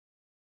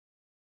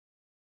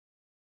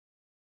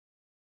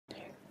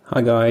Hi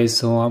guys,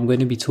 so I'm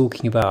going to be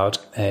talking about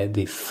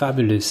the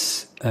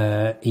fabulous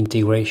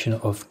integration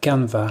of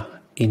Canva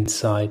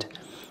inside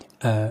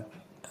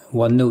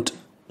OneNote.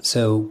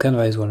 So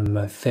Canva is one of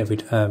my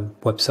favorite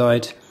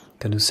websites. You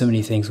can do so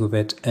many things with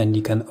it, and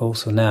you can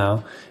also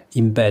now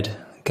embed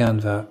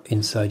Canva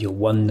inside your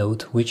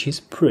OneNote, which is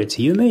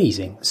pretty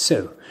amazing.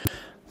 So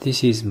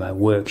this is my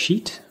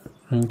worksheet,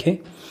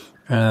 okay?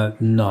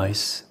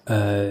 Nice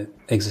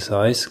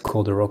exercise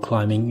called the rock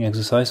climbing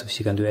exercise, so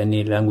you can do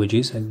any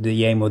languages, and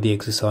the aim of the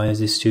exercise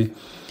is to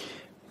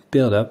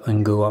build up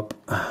and go up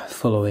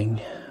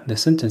following the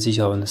sentences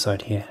you have on the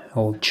side here,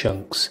 all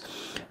chunks.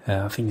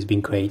 I think it's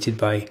been created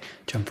by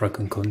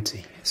Gianfranco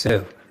Conti.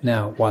 So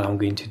now what I'm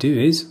going to do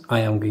is I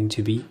am going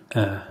to be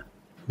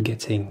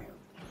getting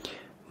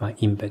my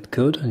embed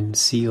code and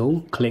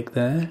seal, click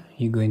there,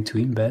 you go into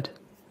embed,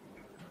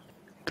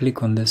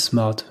 click on the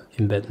smart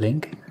embed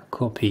link,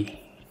 copy,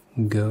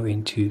 go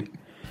into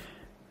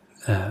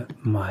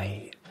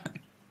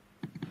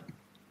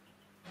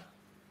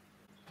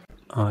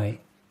I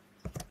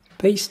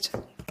paste.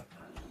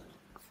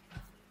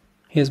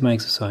 Here's my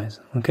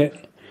exercise. Okay,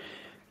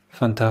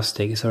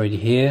 fantastic, it's already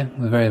here.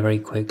 We're very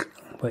quick,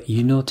 but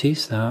you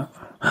notice that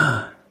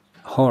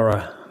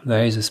horror,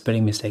 there is a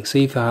spelling mistake. So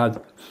if I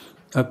had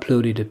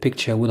uploaded a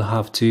picture, I would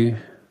have to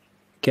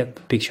get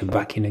the picture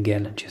back in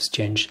again and just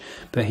change,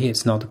 but here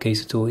it's not the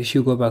case at all. If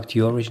you go back to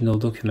your original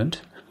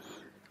document,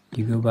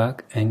 you go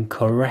back and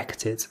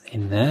correct it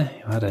in there.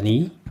 You had an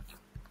E,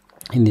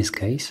 in this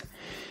case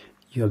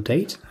you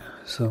update.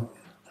 So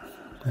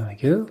there we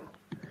go.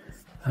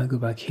 I'll go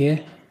back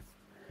here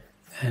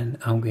and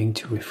I'm going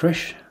to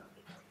refresh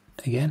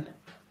again,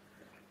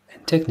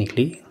 and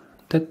technically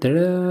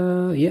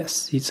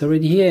yes, it's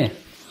already here.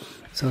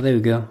 So there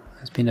we go,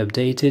 it's been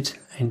updated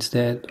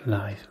instead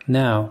live.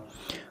 Now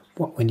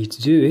what we need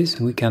to do is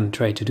we can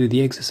try to do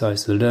the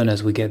exercise to learn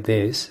as we get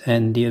this,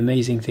 and the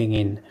amazing thing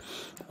in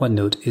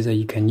OneNote is that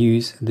you can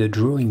use the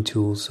drawing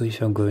tool. So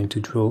if I'm going to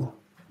draw,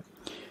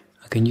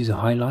 I can use a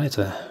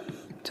highlighter,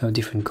 so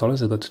different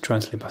colors. I've got to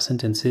translate by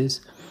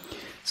sentences.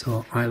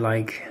 So I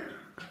like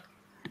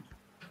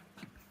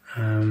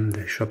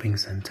the shopping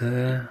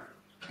center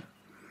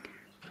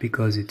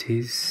because it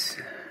is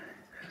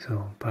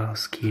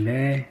parce qu'il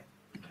est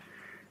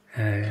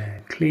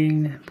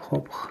clean,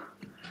 propre,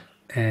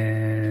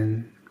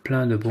 and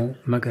plein de bons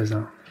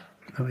magasins.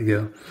 There we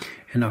go.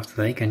 And after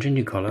that you can change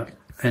the color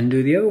and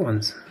do the other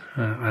ones.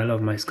 I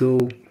love my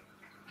school,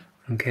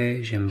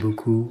 okay, j'aime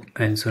beaucoup,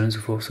 and so on and so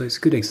forth. So it's a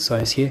good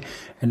exercise here,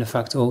 and the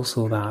fact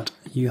also that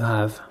you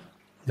have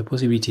the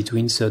possibility to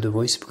insert a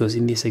voice, because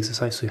in this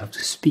exercise so you have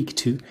to speak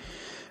to,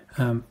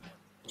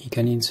 you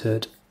can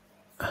insert,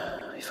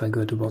 if I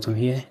go to the bottom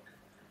here,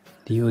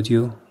 the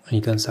audio, and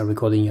you can start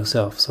recording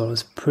yourself. So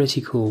it's pretty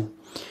cool.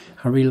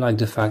 I really like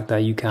the fact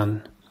that you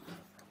can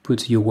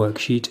put your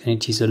worksheet, and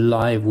it is a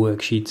live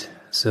worksheet.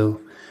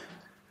 So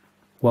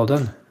well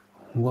done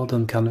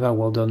Canva,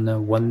 well done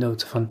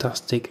OneNote,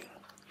 fantastic.